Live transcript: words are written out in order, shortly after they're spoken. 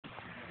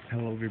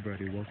Hello,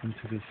 everybody. Welcome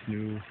to this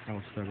new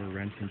house that we're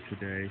renting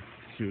today.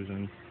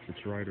 Susan, it's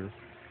Ryder.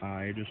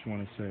 I just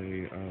want to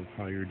say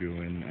how you're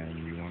doing,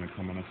 and you want to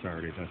come on a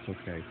Saturday. That's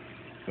okay.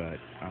 But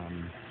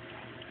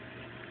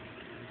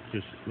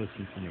just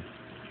listen to me.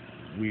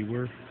 We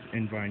were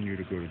inviting you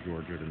to go to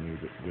Georgia to move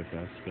it with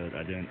us, but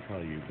I didn't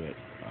tell you. But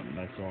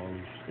that's all I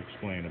was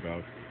explaining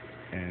about.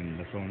 And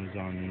the phone is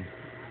on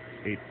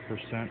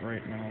 8%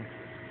 right now,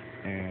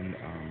 and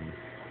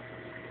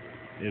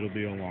it'll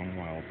be a long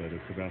while, but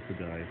it's about to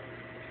die.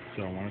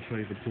 So I want to show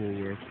you the pool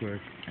real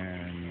quick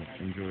and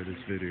enjoy this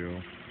video.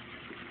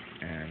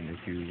 And if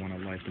you want to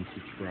like and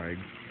subscribe,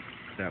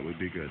 that would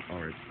be good.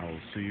 Alright, I'll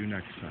see you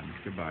next time.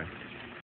 Goodbye.